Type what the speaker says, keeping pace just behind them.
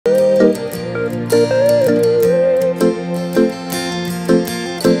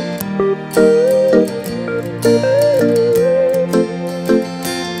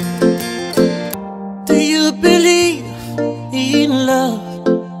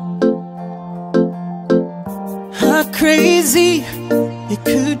not crazy, it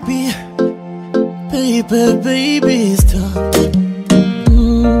could be. Baby, stop.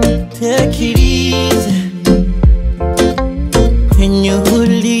 Take it easy. When you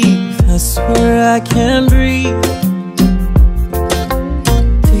leave, I swear I can't breathe.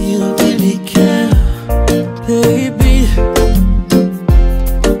 Do you really care, baby?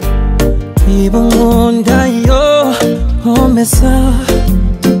 Even one guy, you're on me,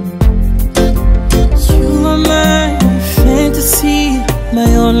 you are my fantasy, my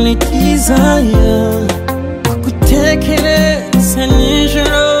only desire. Kukutekereza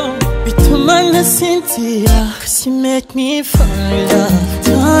nijoro bituma nasinzira, 'cause you make me fall in love.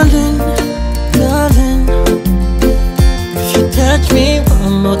 Darling, if you touch me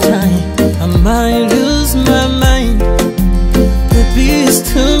one more time, I might lose my mind. Baby, it's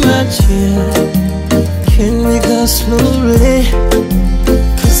too much here. Can we go slowly?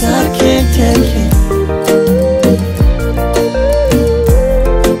 'Cause I can't take it.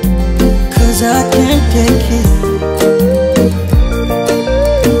 I can't take it.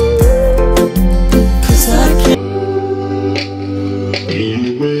 'Cause I can't.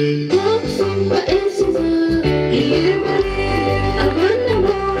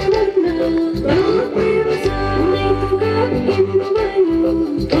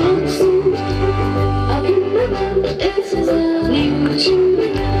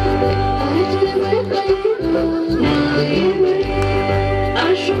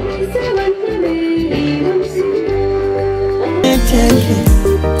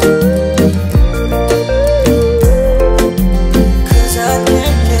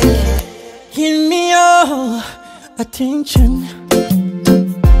 Attention,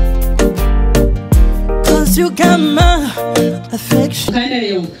 'cause you got my affection.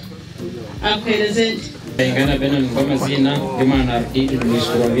 Ingana benon ngoma zina imana ardidi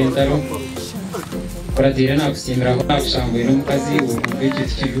mwishwa bintaro kuratira na kusimira ko akushambuye n'umukazi ubwiki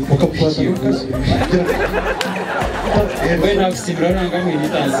cy'uko kapwaziyo we na kusimira nangami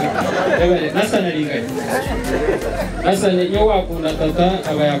nitazi ebale nasana linganye nasana nyo wakunda tata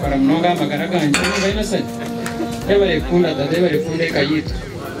abayakora mnonga magara ganje ngai nasana ebale kunda tata ebale kunde kayitu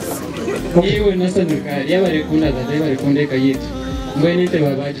iwe nasana kari ebale kunda tata ebale kunde kayitu ngweni te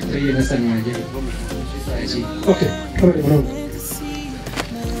babaji tuye nasana wanje. Okay, come on.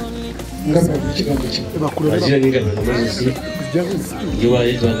 Ngamba kuchigambo chi. Azira ninga namazi. Yiwa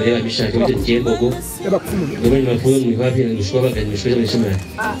yetu angalia bishaka yote njembogo. Ngoma ni mafuno ni wapi na nishwa baka nishwa na shima.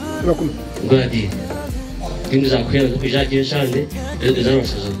 Ngadi. Tindu za kwenda kupija kinshande, ndio zaro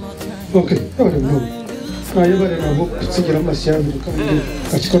shaza. Okay, come on. Kaya bare na bo kutsigira amashyamba kandi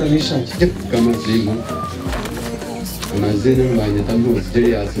kachikora nishaki. Kama zimu. Amazina mbanye tamu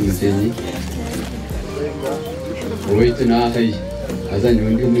ziri asumutenyi. Wait na hai azanye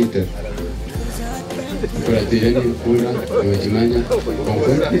undi umwita kuratira ni kura abajimanya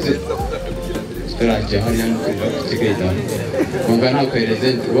konfona ize staraje hari yanukira kutigeta kongana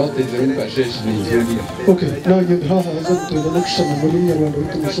kwerezent rote zirumba sheshi ni njuri. Okay, now you have a to the next one muri Nyarwanda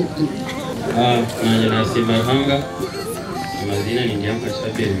utumushuti. Nanje nasima hanga amazina ni nyamka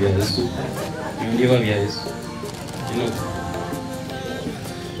chape bya Yesu ndiwa bya Yesu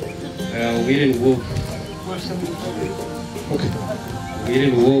ubire ngo okay ubire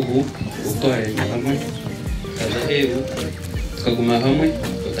ngo utware hamwe kaza hebu tukaguma hamwe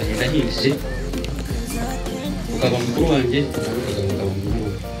tutagenda hindise ukaba mukuru wanje ukaba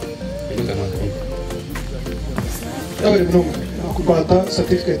mukuru nduka nakuru abari no kubata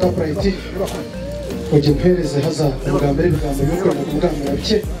certificate of right ujye mpereze haza ubwambere bwambe yuko ubwambere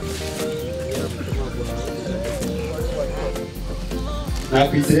bike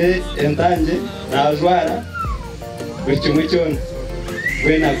nakwitire entanje najwara bityo mucyona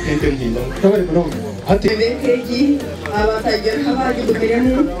we nakente muhinda abari no hati bekeji abatagira habaje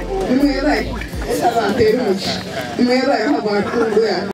dumiremo nimwe bari esa bantera umuci nimwe bari habatungu ya